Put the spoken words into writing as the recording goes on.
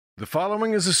The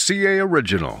following is a CA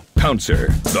original. Pouncer,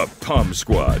 the Palm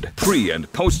Squad, pre-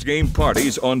 and post-game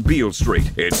parties on Beale Street.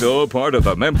 It's all part of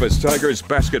the Memphis Tigers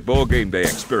basketball game day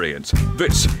experience.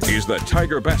 This is the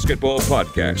Tiger Basketball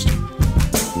Podcast.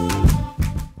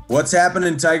 What's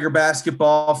happening, Tiger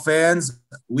basketball fans?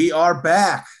 We are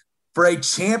back for a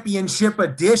championship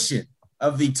edition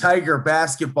of the Tiger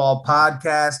Basketball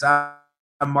Podcast.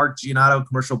 I'm Mark Giannotto,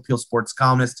 Commercial Appeal Sports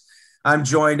columnist. I'm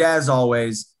joined, as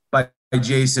always, by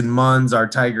Jason Munz, our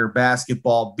Tiger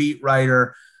basketball beat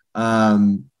writer.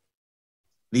 The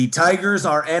Tigers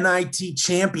are NIT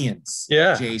champions.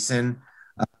 Yeah, Jason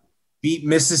beat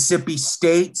Mississippi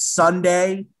State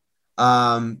Sunday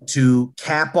to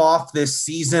cap off this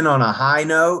season on a high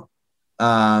note.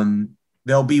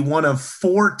 They'll be one of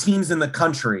 4 teams in the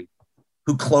country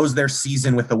who close their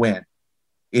season with a win.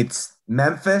 It's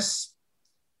Memphis,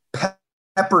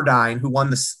 Pepperdine, who won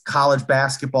the college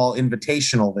basketball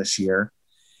invitational this year.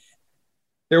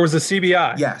 There was a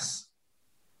CBI. Yes.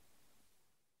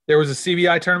 There was a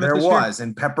CBI tournament There this was, year?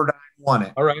 and Pepperdine won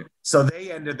it. All right. So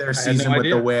they ended their no season with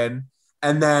idea. the win.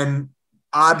 And then,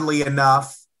 oddly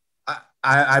enough,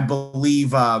 I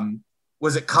believe,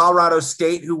 was it Colorado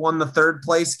State who won the third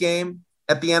place game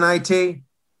at the NIT?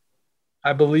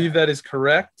 I believe that is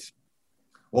correct.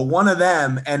 Well, one of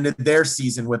them ended their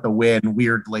season with a win,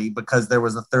 weirdly, because there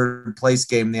was a third place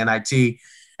game in the NIT.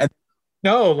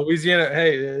 No, Louisiana.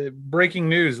 Hey, breaking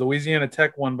news. Louisiana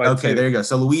Tech won by 2. Okay, there you go.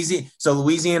 So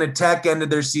Louisiana Tech ended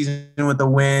their season with a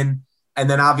win. And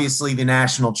then obviously the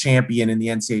national champion in the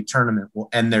NCAA tournament will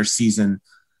end their season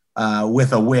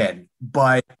with a win.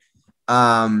 But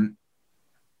what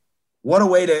a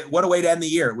way to end the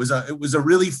year. It was a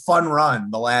really fun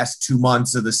run the last 2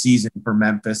 months of the season for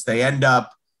Memphis. They end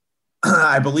up,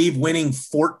 I believe, winning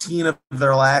 14 of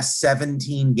their last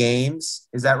 17 games.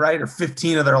 Is that right? Or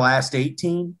 15 of their last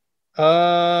 18?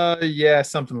 Yeah,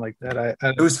 something like that.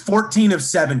 It was 14 of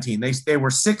 17. They were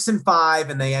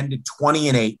 6-5 and they ended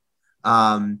 20-8.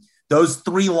 Those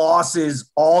 3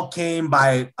 losses all came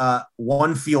by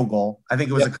 1 field goal. I think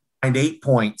it was a combined 8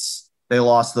 points. They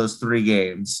lost those 3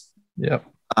 games. Yep.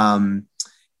 And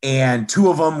 2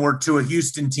 of them were to a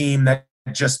Houston team that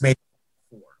just made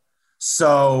 4.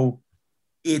 So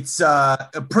it's a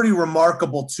pretty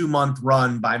remarkable 2-month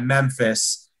run by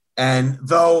Memphis. And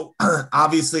though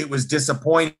obviously it was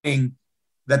disappointing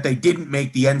that they didn't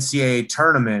make the NCAA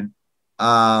tournament,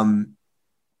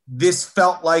 this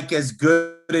felt like as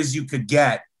good as you could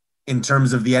get in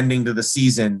terms of the ending to the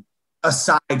season,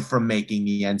 aside from making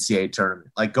the NCAA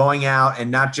tournament, like going out and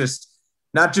not just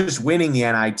winning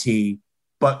the NIT,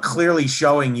 but clearly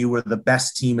showing you were the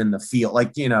best team in the field.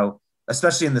 Like,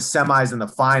 especially in the semis and the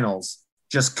finals,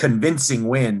 just convincing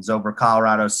wins over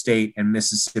Colorado State and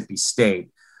Mississippi State.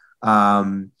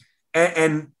 And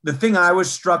the thing I was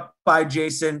struck by,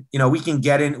 Jason, we're going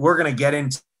to get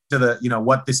into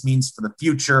what this means for the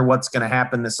future, what's going to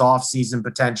happen this offseason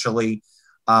potentially,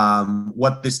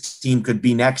 what this team could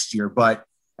be next year. But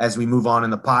as we move on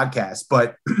in the podcast,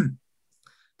 but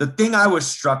the thing I was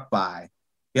struck by,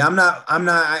 I'm not,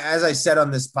 as I said on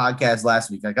this podcast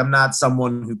last week, like I'm not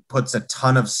someone who puts a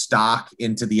ton of stock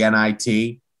into the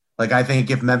NIT. Like I think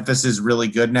if Memphis is really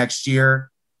good next year,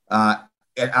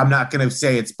 I'm not going to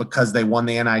say it's because they won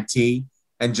the NIT.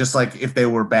 And just like if they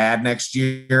were bad next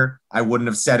year, I wouldn't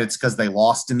have said it's because they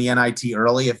lost in the NIT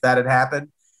early if that had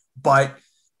happened. But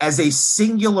as a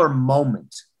singular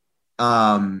moment,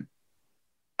 I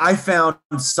found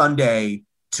Sunday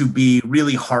to be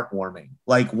really heartwarming.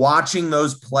 Like watching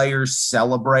those players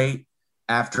celebrate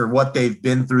after what they've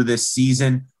been through this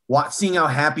season, seeing how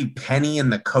happy Penny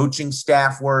and the coaching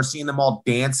staff were, seeing them all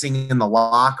dancing in the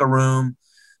locker room,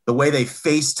 the way they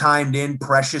FaceTimed in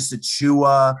Precious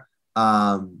Achiuwa,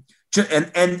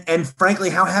 and frankly,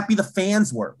 how happy the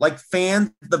fans were. Like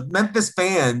the Memphis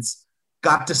fans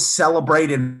got to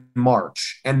celebrate in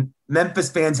March, and Memphis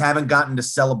fans haven't gotten to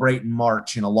celebrate in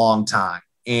March in a long time.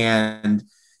 And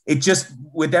it just,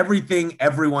 with everything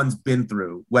everyone's been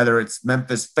through, whether it's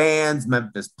Memphis fans,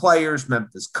 Memphis players,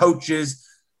 Memphis coaches,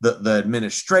 the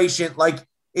administration, like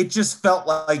it just felt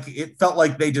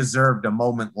like they deserved a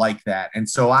moment like that. And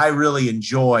so I really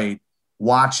enjoyed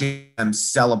watching them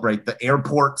celebrate the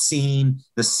airport scene,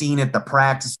 the scene at the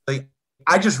practice.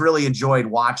 I just really enjoyed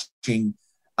watching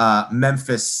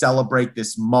Memphis celebrate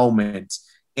this moment.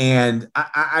 And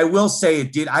I will say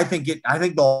it did. I think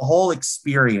the whole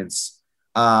experience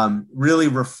really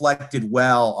reflected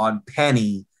well on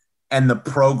Penny and the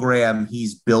program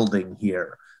he's building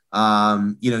here.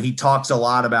 He talks a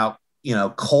lot about,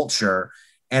 culture.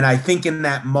 And I think in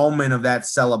that moment of that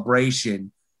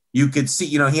celebration, you could see,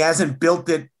 he hasn't built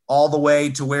it all the way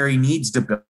to where he needs to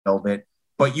build build it,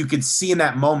 but you could see in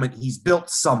that moment he's built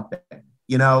something,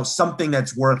 something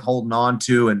that's worth holding on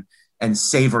to and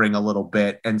savoring a little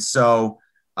bit. And so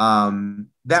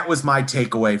that was my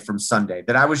takeaway from Sunday,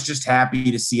 that I was just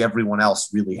happy to see everyone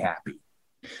else really happy.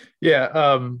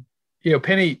 Yeah.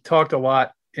 Penny talked a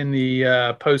lot in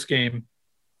the post-game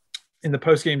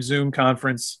Zoom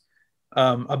conference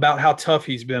about how tough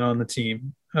he's been on the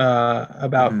team,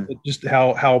 about just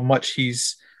how much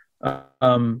he's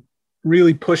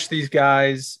really pushed these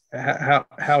guys, how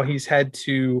hard he's had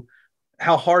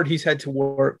to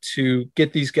work to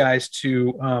get these guys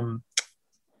to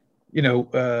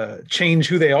change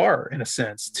who they are, in a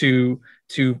sense, to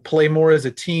play more as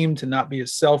a team, to not be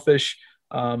as selfish.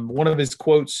 One of his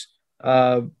quotes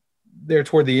there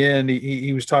toward the end,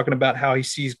 he was talking about how he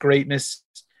sees greatness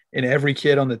in every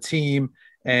kid on the team,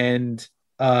 and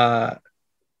that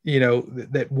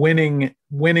winning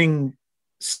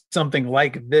something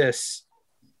like this,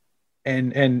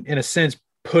 and in a sense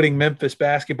putting Memphis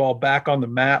basketball back on the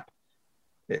map.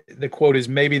 The quote is,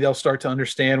 maybe they'll start to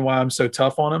understand why I'm so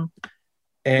tough on them.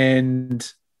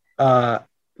 And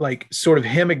sort of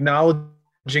him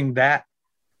acknowledging that,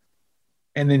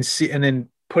 and then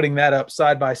putting that up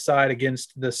side by side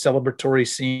against the celebratory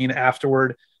scene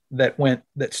afterward that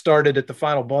started at the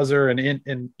final buzzer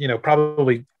and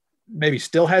probably maybe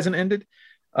still hasn't ended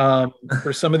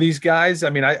for some of these guys. I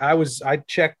mean, I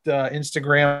checked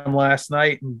Instagram last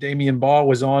night, and Damian Ball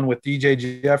was on with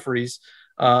DJ Jeffries,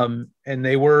 and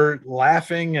they were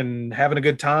laughing and having a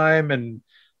good time. And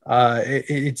so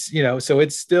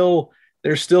it's still,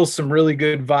 there's still some really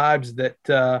good vibes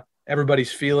that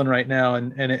everybody's feeling right now.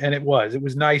 And it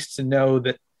was nice to know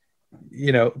that,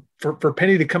 for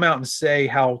Penny to come out and say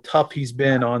how tough he's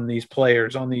been on these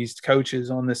players, on these coaches,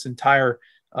 on this entire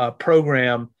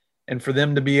program, and for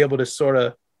them to be able to sort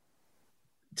of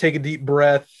take a deep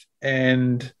breath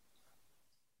and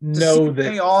know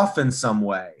that pay off in some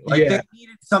way. They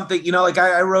needed something,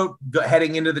 I wrote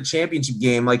heading into the championship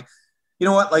game, I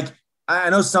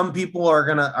know some people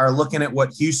are looking at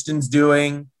what Houston's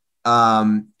doing,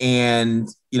 and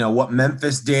what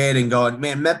Memphis did, and going,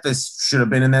 man, Memphis should have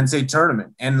been in the NCAA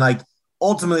tournament. And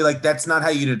ultimately, that's not how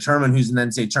you determine who's in the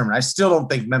NCAA tournament. I still don't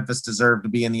think Memphis deserved to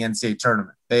be in the NCAA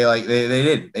tournament. They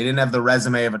didn't have the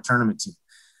resume of a tournament team,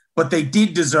 but they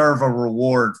did deserve a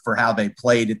reward for how they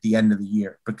played at the end of the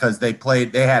year, because they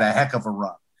had a heck of a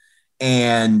run.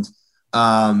 And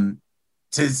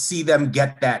to see them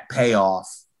get that payoff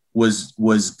was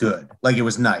good. It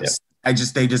was nice. Yeah.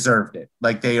 They deserved it.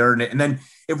 They earned it. And then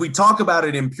if we talk about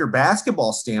it in pure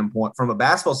basketball standpoint, from a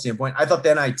basketball standpoint, I thought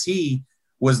the NIT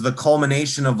was the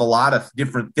culmination of a lot of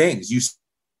different things. You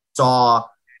saw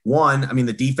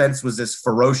the defense was as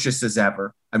ferocious as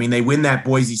ever. They win that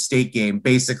Boise State game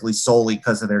basically solely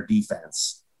because of their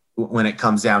defense when it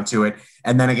comes down to it.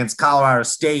 And then against Colorado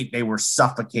State, they were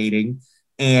suffocating.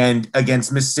 And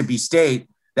against Mississippi State,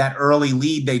 that early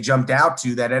lead they jumped out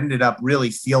to, that ended up really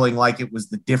feeling like it was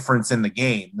the difference in the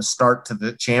game, the start to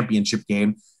the championship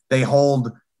game. They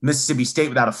hold Mississippi State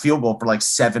without a field goal for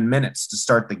 7 minutes to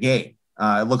start the game.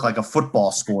 It looked like a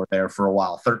football score there for a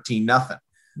while, 13-0.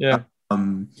 Yeah.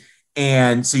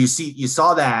 And so you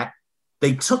saw that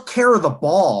they took care of the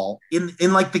ball in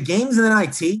the games in the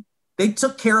NIT. They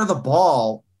took care of the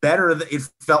ball better, it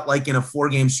felt like, in a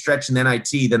 4-game stretch in the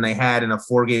NIT than they had in a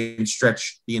 4-game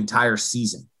stretch the entire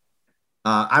season.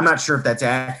 I'm not sure if that's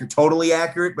totally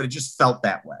accurate, but it just felt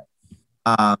that way.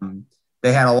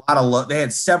 They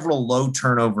had several low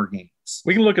turnover games.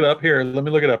 We can look it up here. Let me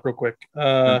look it up real quick.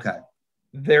 Okay.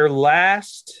 Their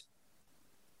last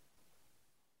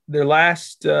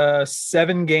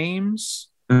 7 games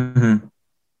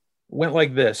went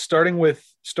like this, starting with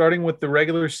the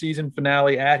regular season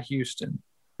finale at Houston.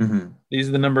 Mm-hmm. These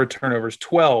are the number of turnovers: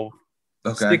 12,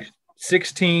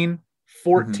 16,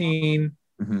 14,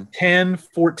 10,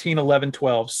 14, 11,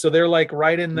 12. So they're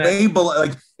right in that. Way below,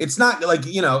 it's not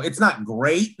it's not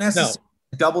great necessarily,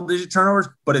 double-digit turnovers,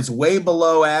 but it's way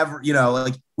below average.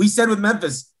 We said with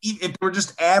Memphis, if we're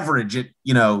just average at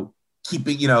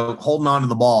keeping holding on to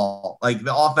the ball,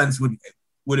 the offense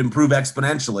would improve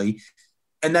exponentially,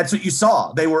 and that's what you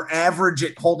saw. They were average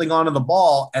at holding on to the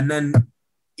ball, and then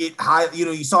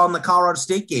you saw in the Colorado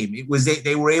State game, it was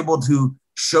they were able to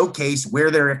showcase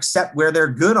where they're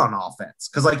good on offense.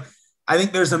 Because I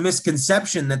think there's a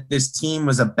misconception that this team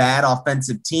was a bad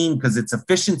offensive team because its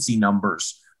efficiency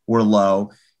numbers were low.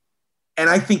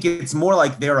 And I think it's more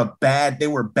like they were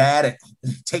bad at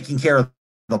taking care of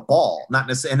the ball, not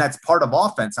necessarily, and that's part of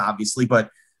offense, obviously, but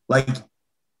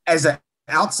as an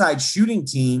outside shooting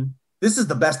team, this is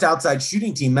the best outside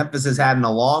shooting team Memphis has had in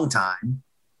a long time.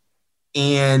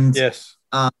 And yes,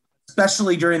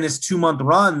 especially during this 2-month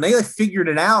run, they figured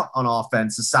it out on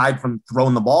offense aside from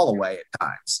throwing the ball away at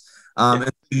times. And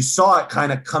you saw it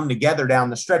kind of come together down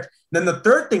the stretch. Then the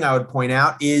third thing I would point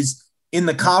out is in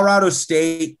the Colorado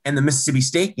State and the Mississippi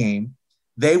State game,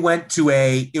 they went to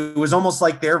it was almost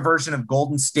like their version of the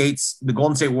Golden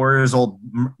State Warriors' old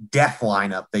death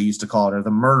lineup, they used to call it, or the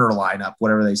murder lineup,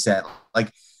 whatever they said.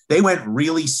 Like they went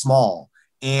really small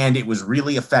and it was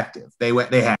really effective. It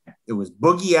was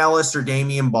Boogie Ellis or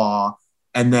Damian Baugh,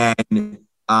 and then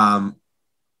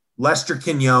Lester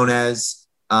Quinones,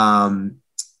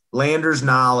 Landers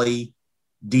Nolly,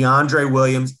 DeAndre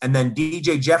Williams, and then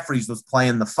DJ Jeffries was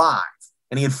playing the 5,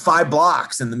 and he had 5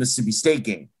 blocks in the Mississippi State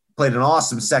game. Played an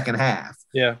awesome second half.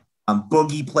 Yeah.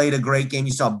 Boogie played a great game.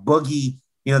 You saw Boogie,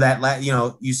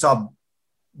 you saw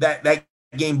that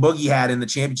game Boogie had in the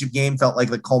championship game felt like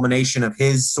the culmination of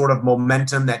his sort of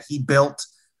momentum that he built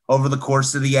over the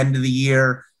course of the end of the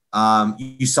year.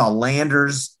 You saw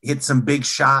Landers hit some big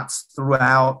shots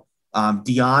throughout.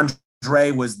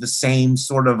 DeAndre was the same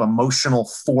sort of emotional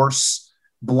force,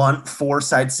 blunt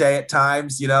force, I'd say at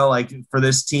times, like for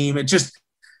this team.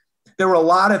 There were a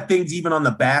lot of things even on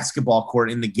the basketball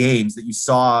court in the games that you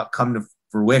saw come to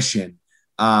fruition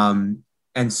and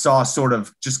saw sort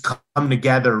of just come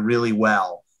together really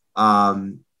well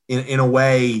in a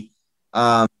way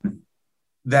that,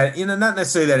 not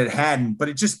necessarily that it hadn't, but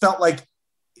it just felt like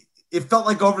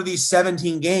over these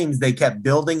 17 games, they kept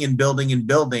building and building and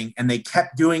building, and they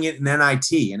kept doing it in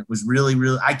NIT. And it was really,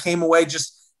 really, I came away it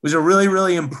was a really,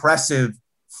 really impressive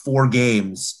 4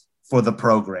 games for the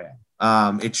program.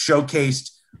 It showcased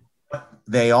what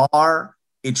they are.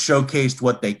 It showcased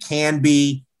what they can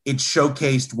be. It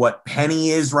showcased what Penny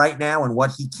is right now and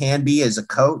what he can be as a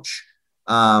coach.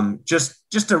 I just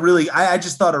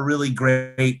thought a really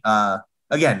great,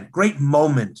 great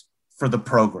moment for the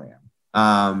program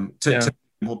to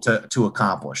be able to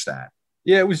accomplish that.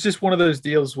 Yeah, it was just one of those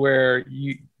deals where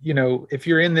if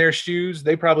you're in their shoes,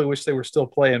 they probably wish they were still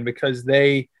playing because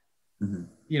they. Mm-hmm.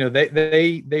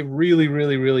 They really,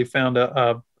 really, really found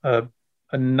a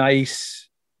nice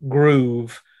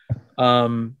groove.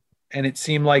 And it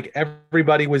seemed like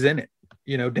everybody was in it.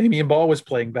 Damian Baugh was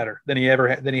playing better than he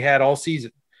had all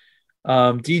season.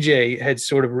 DJ had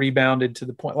sort of rebounded to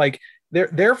the point, like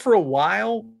there for a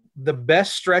while, the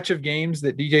best stretch of games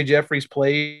that DJ Jeffries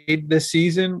played this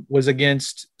season was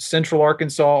against Central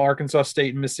Arkansas, Arkansas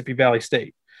State, and Mississippi Valley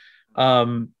State.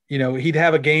 He'd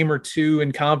have a game or two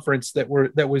in conference that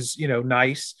was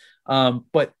nice.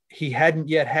 But he hadn't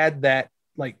yet had that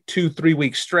like 2-3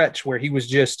 week stretch where he was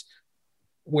just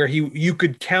you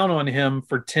could count on him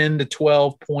for 10 to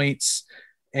 12 points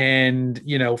and,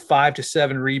 5 to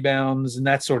 7 rebounds and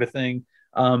that sort of thing.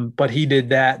 But he did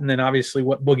that. And then obviously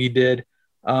what Boogie did.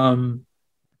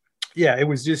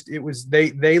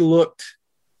 They looked,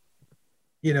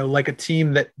 like a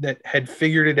team that had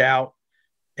figured it out.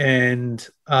 And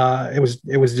it was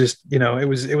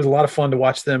a lot of fun to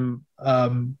watch them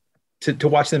to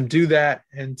watch them do that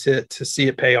and to see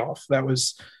it pay off. That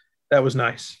was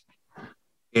nice.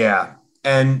 Yeah.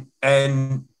 And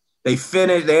they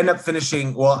end up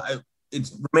finishing. Well, it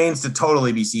remains to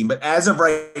totally be seen, but as of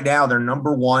right now, they're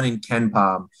number 1 in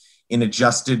KenPom in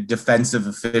adjusted defensive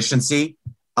efficiency.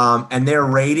 And their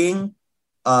rating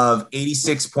of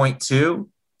 86.2,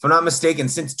 if I'm not mistaken,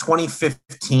 since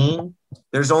 2015,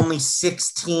 there's only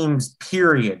 6 teams,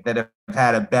 period, that have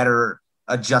had a better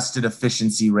adjusted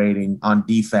efficiency rating on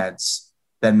defense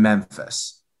than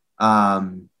Memphis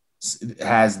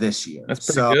has this year. That's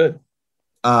pretty good.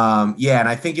 And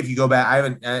I think if you go back, I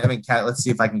haven't. Let's see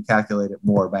if I can calculate it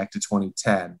more back to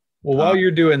 2010. Well, while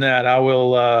you're doing that, I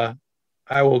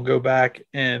will go back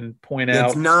and point out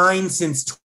it's 9 since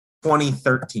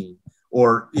 2013.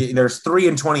 Or there's 3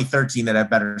 in 2013 that have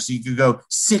better. So you could go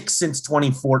 6 since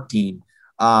 2014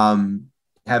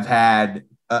 have had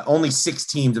only 6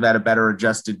 teams have had a better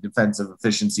adjusted defensive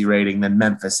efficiency rating than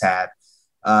Memphis had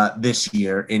this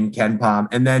year in KenPom.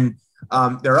 And then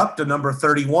they're up to number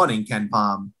 31 in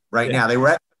KenPom right now. They were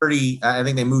at 30. I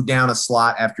think they moved down a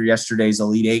slot after yesterday's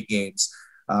Elite 8 games.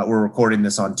 We're recording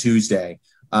this on Tuesday.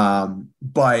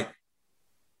 But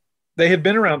they had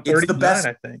been around 39,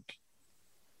 I think.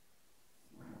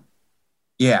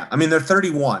 Yeah, I mean, they're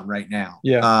 31 right now.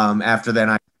 Yeah. After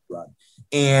that run.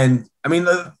 And, I mean,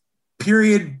 the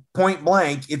period point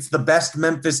blank, it's the best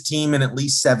Memphis team in at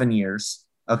least 7 years.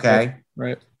 Okay?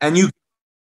 Right. And you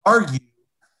argue,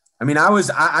 I mean,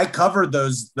 I covered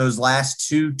those last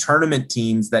 2 tournament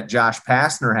teams that Josh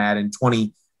Pastner had in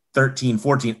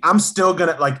 2013-14. I'm still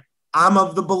going to, I'm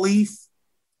of the belief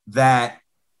that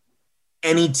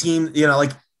any team,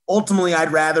 ultimately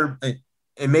I'd rather –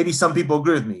 and maybe some people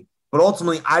agree with me, but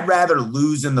ultimately I'd rather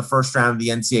lose in the first round of the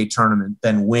NCAA tournament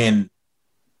than win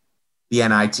the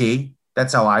NIT.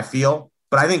 That's how I feel.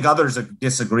 But I think others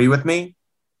disagree with me.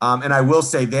 And I will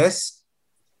say this,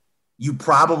 you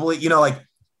probably, like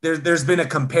there's been a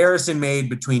comparison made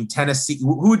between Tennessee.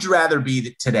 Who would you rather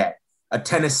be today? A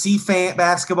Tennessee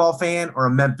basketball fan or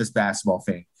a Memphis basketball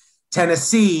fan?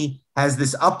 Tennessee has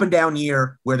this up and down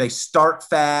year where they start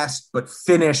fast but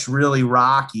finish really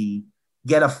rocky,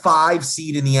 get a 5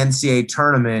 seed in the NCAA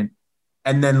tournament,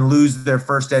 and then lose their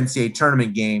first NCAA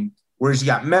tournament game. Whereas you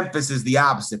got Memphis is the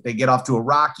opposite. They get off to a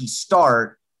rocky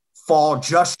start, fall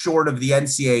just short of the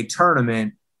NCAA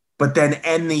tournament, but then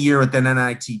end the year with an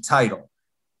NIT title.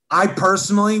 I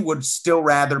personally would still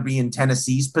rather be in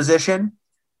Tennessee's position,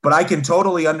 but I can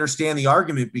totally understand the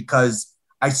argument because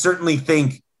I certainly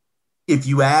think if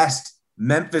you asked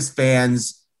Memphis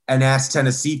fans and asked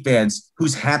Tennessee fans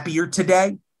who's happier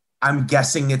today, I'm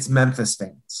guessing it's Memphis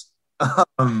fans.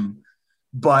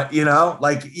 But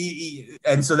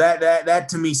and so that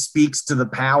to me speaks to the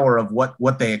power of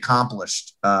what they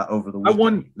accomplished over the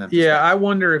weekend. I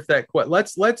wonder if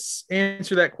let's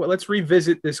answer that. Let's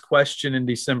revisit this question in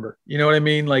December. You know what I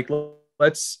mean? Like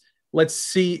let's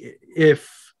see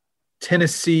if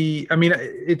Tennessee. I mean,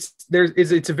 it's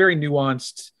a very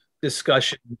nuanced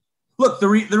discussion. Look, the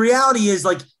reality is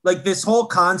like this whole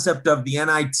concept of the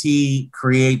NIT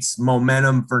creates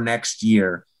momentum for next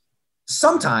year.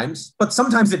 Sometimes, but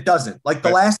sometimes it doesn't. Like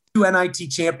the last 2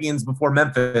 NIT champions before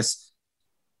Memphis,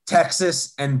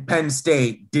 Texas and Penn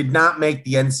State did not make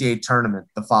the NCAA tournament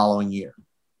the following year.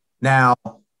 Now,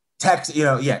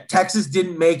 Texas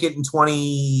didn't make it in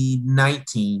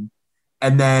 2019,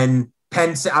 and then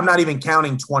I'm not even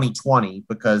counting 2020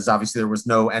 because obviously there was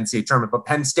no NCAA tournament, but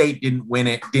Penn State didn't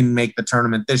make the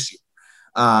tournament this year.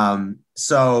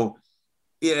 So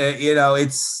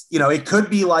it could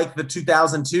be like the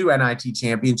 2002 NIT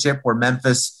championship where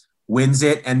Memphis wins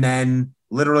it, and then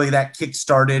literally that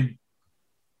kick-started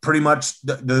pretty much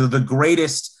the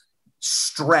greatest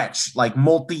stretch, like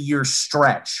multi-year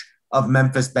stretch of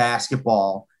Memphis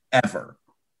basketball ever.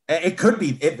 It could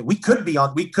be. We could be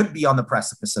on the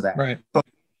precipice of that. Right. But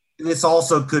this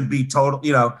also could be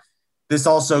this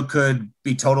also could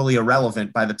be totally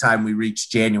irrelevant by the time we reach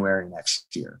January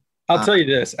next year. I'll tell you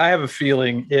this. I have a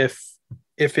feeling if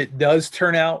it does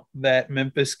turn out that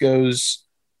Memphis goes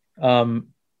has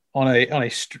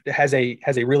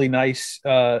a really nice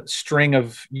string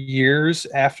of years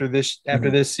after this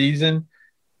season,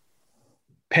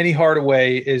 Penny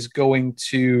Hardaway is going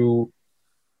to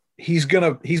he's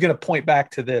gonna point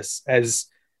back to this as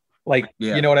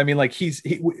you know what I mean? Like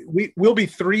we'll be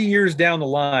 3 years down the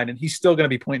line and he's still gonna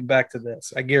be pointing back to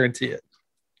this. I guarantee it.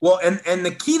 Well, and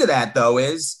the key to that though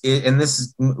is, and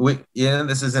this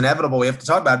is inevitable. We have to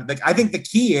talk about it. I think the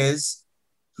key is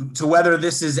to whether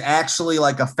this is actually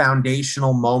like a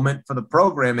foundational moment for the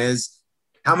program is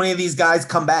how many of these guys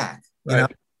come back.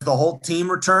 Right. The whole team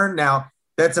return. Now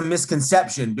that's a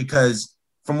misconception because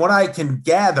from what I can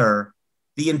gather,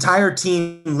 the entire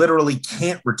team literally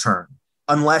can't return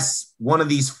unless one of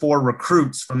these 4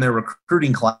 recruits from their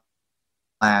recruiting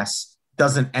class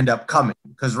doesn't end up coming.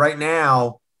 Because right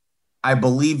now, I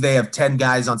believe they have 10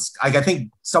 guys on. I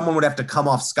think someone would have to come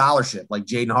off scholarship, like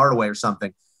Jaden Hardaway or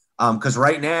something. Because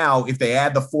right now, if they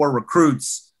add the 4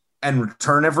 recruits and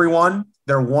return everyone,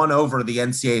 they're 1 over the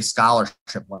NCAA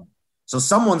scholarship limit. So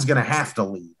someone's going to have to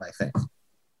leave, I think.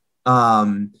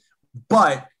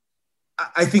 But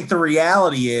I think the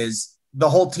reality is the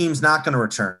whole team's not going to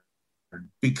return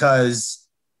because,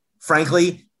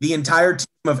 frankly, the entire team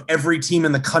of every team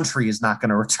in the country is not going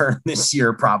to return this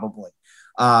year, probably.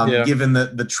 Given the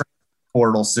transfer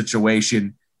portal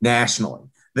situation nationally.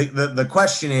 The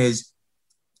question is,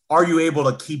 are you able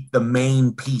to keep the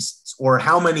main pieces, or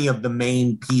how many of the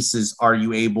main pieces are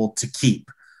you able to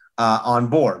keep on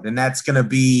board? And that's going to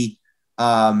be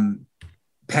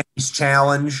Penny's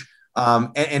challenge.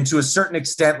 And to a certain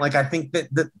extent, I think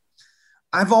that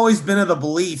I've always been of the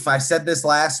belief, I said this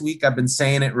last week, I've been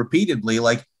saying it repeatedly,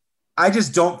 I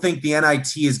just don't think the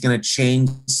NIT is going to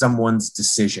change someone's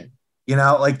decision.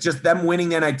 Just them winning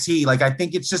the NIT. I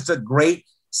think it's just a great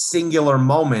singular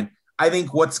moment. I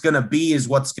think what's going to be is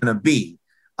what's going to be.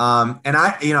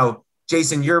 And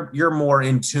Jason, you're more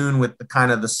in tune with the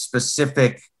kind of the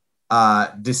specific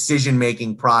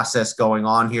decision-making process going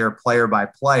on here, player by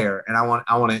player. And I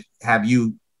want to have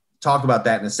you talk about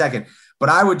that in a second. But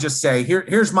I would just say,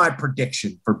 here's my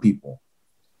prediction for people.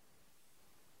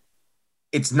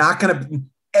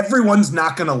 Everyone's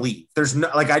not going to leave. There's no,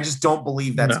 I just don't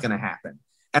believe that's going to happen.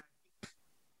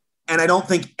 And I don't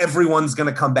think everyone's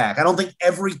going to come back. I don't think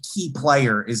every key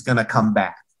player is going to come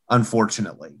back,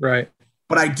 unfortunately. Right.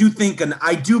 But I do think, and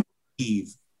I do believe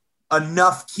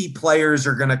enough key players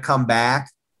are going to come back.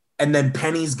 And then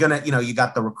Penny's going to, you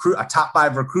got a top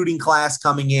 5 recruiting class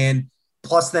coming in.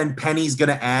 Plus then Penny's going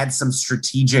to add some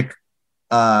strategic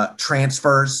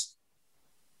transfers.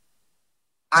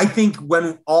 I think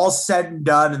when all's said and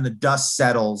done and the dust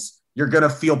settles, you're going to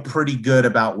feel pretty good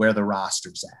about where the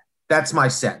roster's at. That's my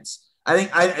sense.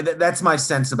 That's my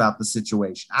sense about the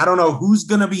situation. I don't know who's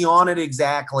going to be on it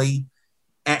exactly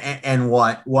and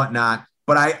whatnot,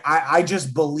 but I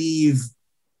just believe,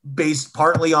 based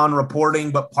partly on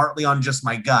reporting, but partly on just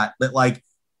my gut, that like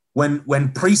when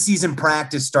preseason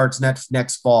practice starts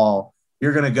next fall,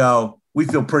 you're going to go, we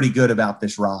feel pretty good about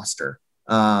this roster.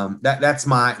 That's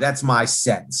my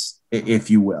sense, if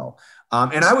you will.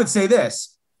 And I would say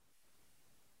this.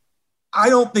 I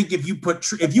don't think if you put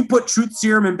Truth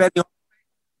Serum in Benny,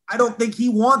 I don't think he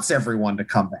wants everyone to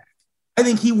come back. I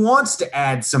think he wants to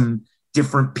add some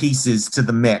different pieces to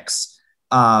the mix.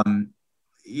 I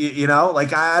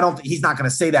don't think he's not going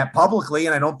to say that publicly,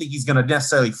 and I don't think he's going to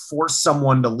necessarily force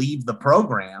someone to leave the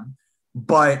program.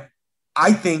 But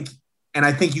I think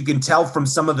you can tell from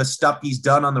some of the stuff he's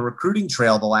done on the recruiting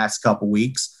trail the last couple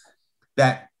weeks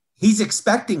that he's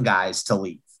expecting guys to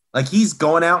leave. Like he's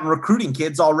going out and recruiting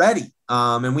kids already.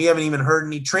 And we haven't even heard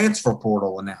any transfer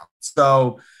portal announced.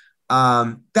 So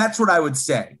that's what I would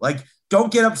say. Like,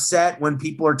 don't get upset when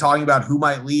people are talking about who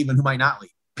might leave and who might not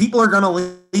leave. People are going to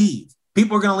leave.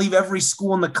 People are going to leave every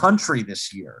school in the country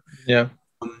this year. Yeah.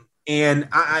 And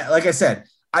I like I said,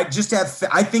 I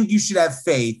think you should have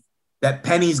faith that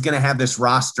Penny's going to have this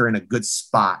roster in a good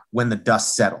spot when the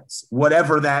dust settles.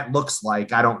 Whatever that looks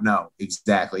like, I don't know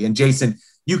exactly. And Jason,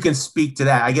 you can speak to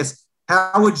that. I guess,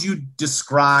 how would you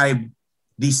describe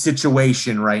the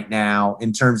situation right now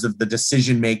in terms of the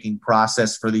decision-making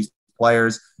process for these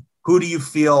players? Who do you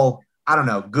feel, I don't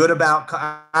know, good about?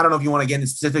 I don't know if you want to get into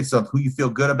specifics of who you feel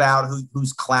good about,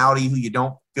 who's cloudy, who you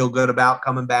don't feel good about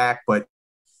coming back, but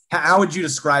how would you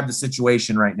describe the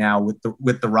situation right now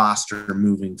with the roster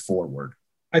moving forward?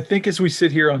 I think as we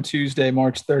sit here on Tuesday,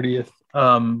 March 30th,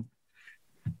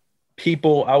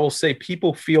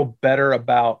 people feel better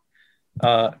about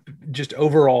just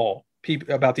overall,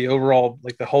 about the overall,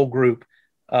 like the whole group.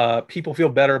 People feel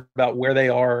better about where they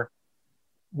are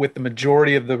with the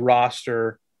majority of the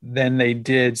roster than they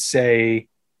did, say,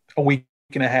 a week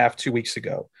and a half, 2 weeks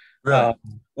ago. Right.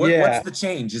 What's the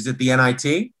change? Is it the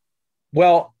NIT?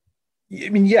 Well, I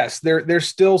mean, yes, they're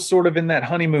still sort of in that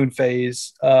honeymoon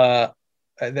phase that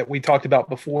we talked about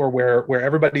before, where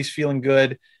everybody's feeling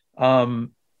good. The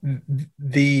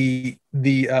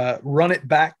run it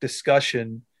back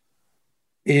discussion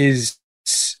is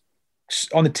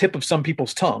on the tip of some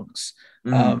people's tongues.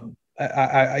 Mm-hmm.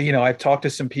 I've talked to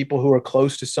some people who are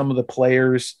close to some of the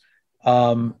players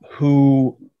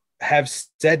who have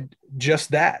said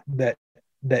just that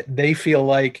they feel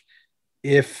like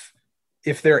if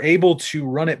they're able to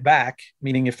run it back,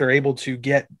 meaning if they're able to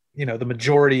get, the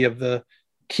majority of the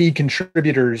key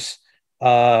contributors,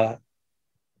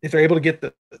 if they're able to get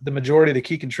the majority of the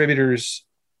key contributors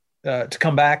to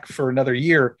come back for another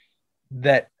year,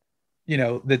 that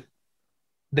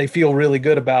they feel really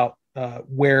good about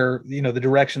where, the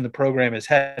direction the program is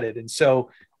headed. And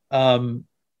so,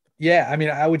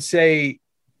 I would say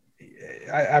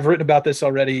I've written about this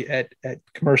already at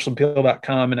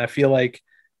commercialappeal.com, and I feel like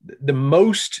the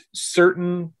most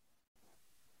certain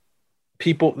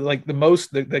people, like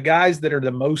the guys that are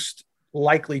the most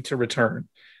likely to return,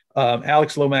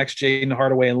 Alex Lomax, Jaden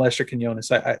Hardaway, and Lester Quinones.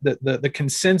 The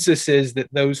consensus is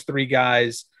that those three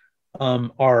guys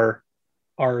are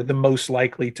the most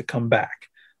likely to come back.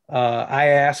 I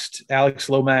asked Alex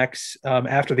Lomax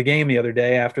after the game the other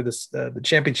day, after the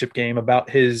championship game, about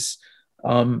his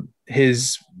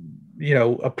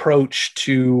approach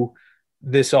to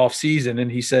this off season.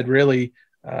 And he said, really,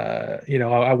 I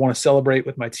want to celebrate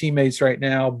with my teammates right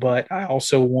now, but I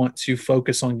also want to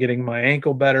focus on getting my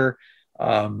ankle better.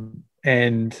 And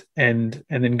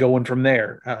then going from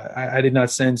there. I did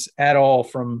not sense at all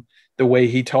from the way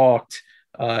he talked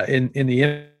in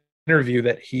the interview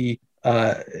that he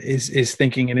is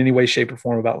thinking in any way, shape, or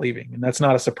form about leaving. And that's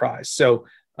not a surprise. So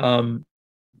the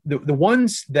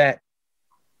ones that,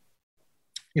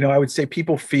 I would say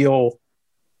people feel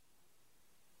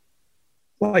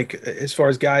like, as far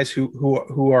as guys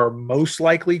who are most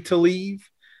likely to leave,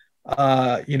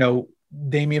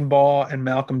 Damian Baugh and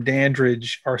Malcolm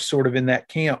Dandridge are sort of in that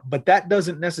camp, but that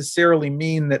doesn't necessarily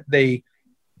mean that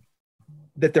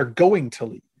they're going to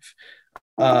leave.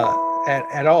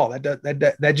 at all.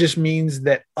 That just means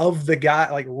that of the guy,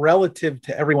 like relative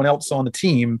to everyone else on the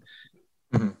team,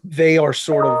 they are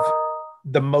sort of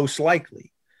the most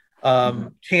likely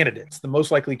candidates, the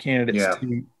most likely candidates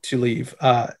to leave.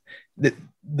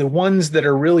 The ones that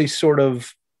are really sort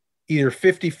of either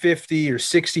 50-50 or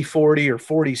 60-40 or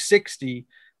 40-60,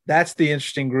 that's the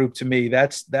interesting group to me.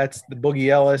 That's the Boogie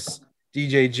Ellis,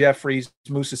 DJ Jeffries,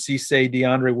 Moussa Cisse,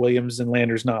 DeAndre Williams, and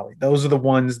Landers Nolley. Those are the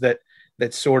ones that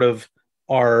sort of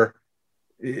are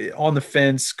on the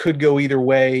fence, could go either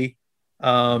way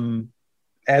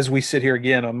as we sit here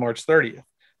again on March 30th.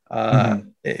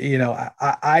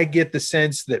 I get the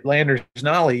sense that Landers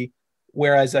Nolley,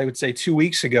 whereas I would say 2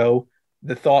 weeks ago,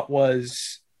 the thought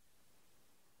was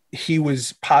he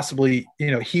was possibly,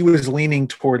 he was leaning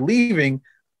toward leaving.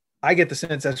 I get the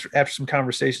sense after some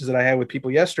conversations that I had with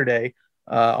people yesterday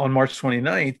on March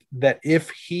 29th, that if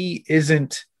he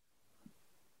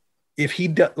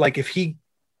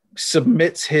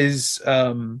submits his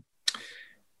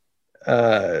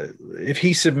if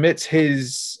he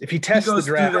tests the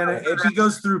draft, if he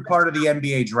goes through part of the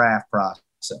NBA draft process,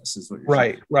 is what you're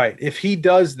saying. Right. If he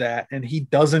does that and he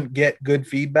doesn't get good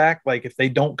feedback, like if they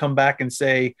don't come back and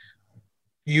say,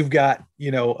 you've got,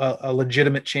 a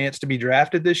legitimate chance to be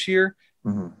drafted this year,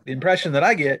 the impression that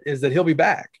I get is that he'll be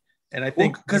back. And I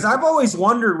think because I've always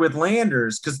wondered with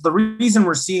Landers, because the reason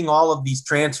we're seeing all of these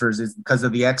transfers is because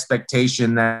of the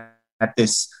expectation that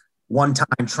this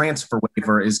one-time transfer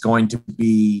waiver is going to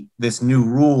be, this new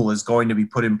rule is going to be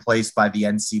put in place by the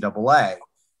NCAA.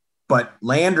 But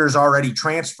Landers already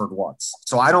transferred once.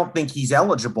 So I don't think he's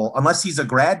eligible unless he's a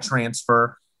grad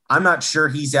transfer. I'm not sure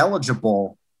he's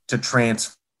eligible to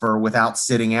transfer without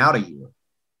sitting out a year.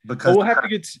 Because we'll have to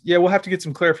get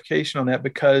some clarification on that,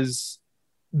 because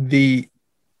the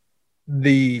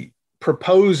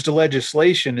proposed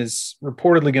legislation is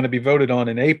reportedly going to be voted on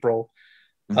in April.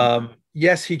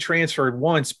 Yes, he transferred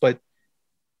once, but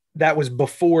that was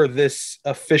before this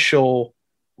official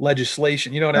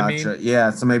legislation. You know what I mean? Yeah.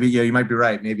 So maybe, you might be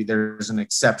right. Maybe there's an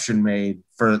exception made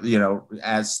for,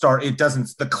 it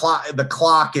doesn't, the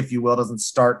clock, if you will, doesn't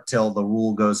start till the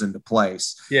rule goes into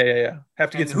place. Yeah. Have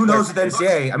to get who knows with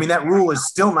NCAA? I mean, that rule is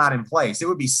still not in place. It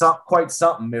would be quite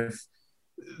something if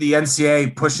the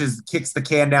NCAA kicks the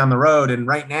can down the road. And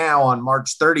right now on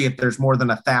March 30th, there's more than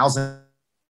 1,000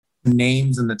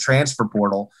 names in the transfer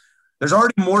portal. There's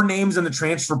already more names in the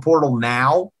transfer portal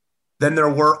now than there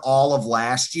were all of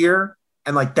last year.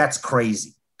 And like, that's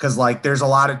crazy. Cause like, there's a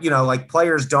lot of, like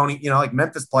players don't, like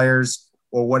Memphis players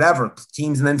or whatever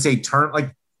teams and then say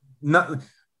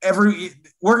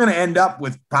we're going to end up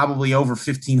with probably over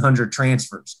 1,500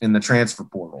 transfers in the transfer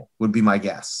portal would be my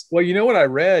guess. Well, you know what I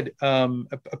read?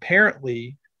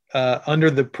 Apparently under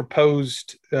the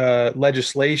proposed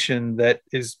legislation that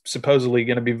is supposedly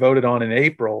going to be voted on in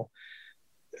April,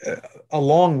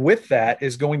 along with that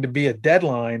is going to be a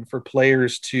deadline for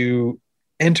players to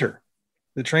enter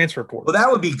the transfer portal. Well,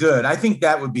 that would be good. I think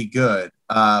that would be good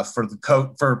for the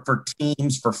for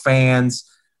teams, for fans.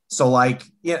 So I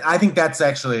think that's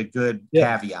actually a good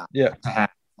caveat to have.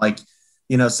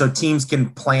 So teams can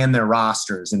plan their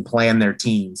rosters and plan their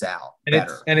teams out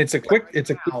better. It's a quick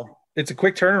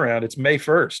turnaround. It's May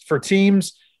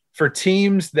 1st for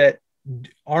teams that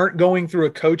aren't going through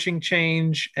a coaching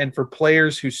change, and for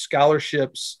players whose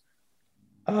scholarships,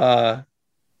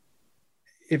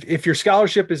 if your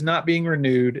scholarship is not being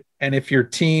renewed, and if your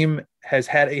team has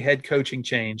had a head coaching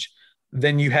change,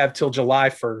 then you have till July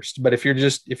 1st. But if your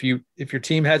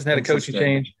team hasn't had a coaching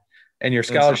change and your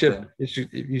scholarship, if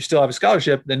you still have a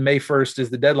scholarship, then May 1st is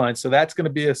the deadline. So that's going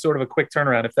to be a sort of a quick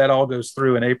turnaround if that all goes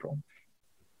through in April.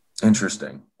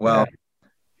 Interesting. Well,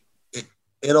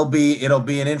 it'll be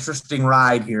an interesting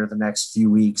ride here the next few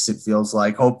weeks. It feels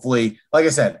like, hopefully, like I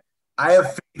said, I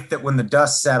have faith that when the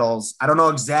dust settles, I don't know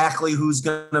exactly who's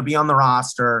going to be on the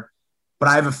roster, but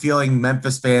I have a feeling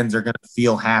Memphis fans are going to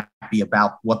feel happy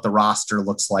about what the roster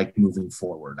looks like moving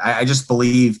forward. I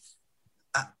believe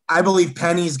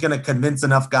Penny's going to convince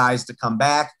enough guys to come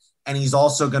back, and he's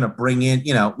also going to bring in,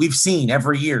 we've seen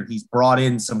every year he's brought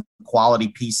in some quality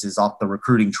pieces off the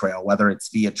recruiting trail, whether it's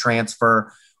via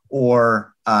transfer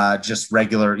or just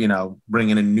regular,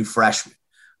 bringing in new freshmen.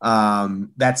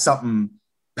 That's something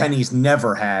Penny's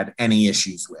never had any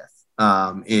issues with,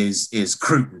 is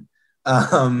Cruton.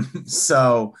 I'll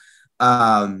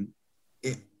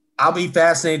be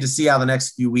fascinated to see how the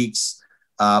next few weeks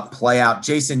play out.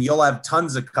 Jason, you'll have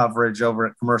tons of coverage over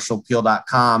at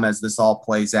commercialappeal.com as this all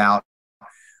plays out.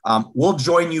 We'll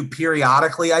join you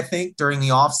periodically, I think, during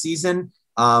the off season,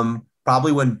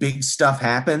 probably when big stuff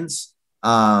happens.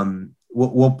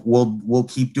 We'll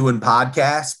keep doing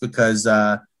podcasts because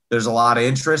there's a lot of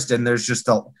interest, and there's just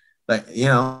in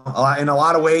a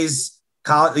lot of ways,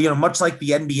 much like the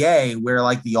NBA, where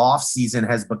like the off season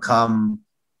has become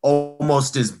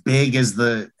almost as big as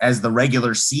the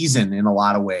regular season in a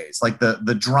lot of ways. Like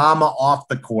the drama off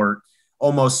the court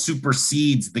almost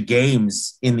supersedes the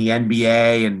games in the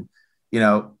NBA. And,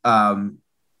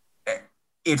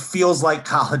 it feels like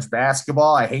college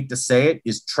basketball, I hate to say it,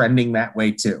 is trending that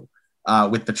way too,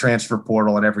 with the transfer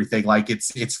portal and everything. Like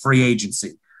it's free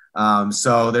agency.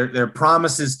 So there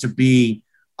promises to be,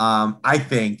 I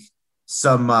think,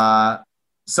 some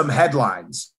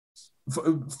headlines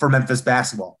for Memphis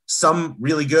basketball. Some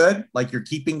really good, like you're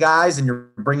keeping guys and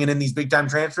you're bringing in these big time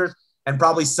transfers, and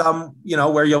probably some,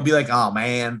 where you'll be like, oh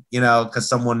man, because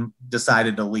someone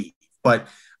decided to leave. But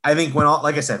I think when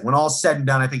all's said and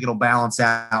done, I think it'll balance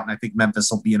out, and I think Memphis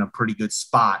will be in a pretty good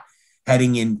spot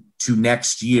heading into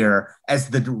next year as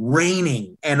the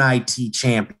reigning NIT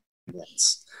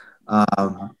champions.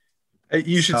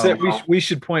 You should say I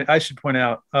should point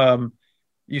out.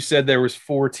 You said there was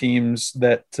 4 teams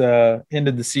that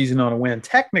ended the season on a win.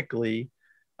 Technically,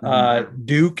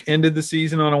 Duke ended the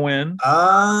season on a win.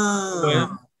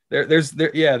 Oh, there's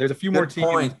a few more teams.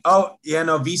 Point. Oh, yeah,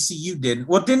 no, VCU didn't.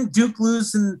 Well, didn't Duke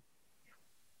lose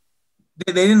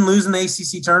they didn't lose in the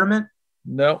ACC tournament?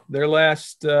 No, their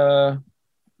last. Here,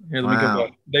 let me go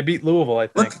back. They beat Louisville, I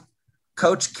think. Look,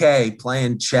 Coach K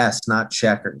playing chess, not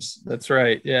checkers. That's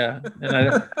right. Yeah,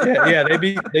 and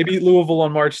they beat Louisville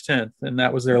on March 10th, and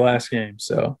that was their last game.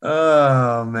 So,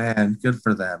 oh man, good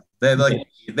for them. They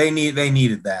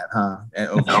needed that, huh?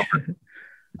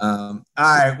 All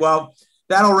right, well,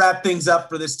 that'll wrap things up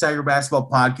for this Tiger Basketball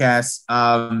podcast.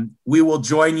 We will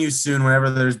join you soon whenever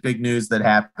there's big news that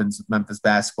happens with Memphis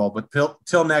basketball. But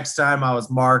till next time, I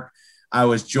was Mark. I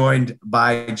was joined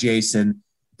by Jason.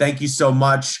 Thank you so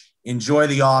much. Enjoy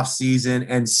the off season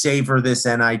and savor this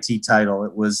NIT title.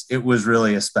 It was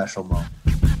really a special moment.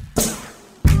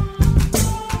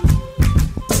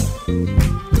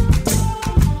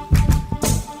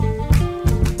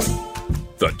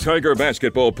 The Tiger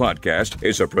Basketball Podcast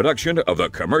is a production of The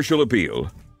Commercial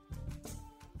Appeal.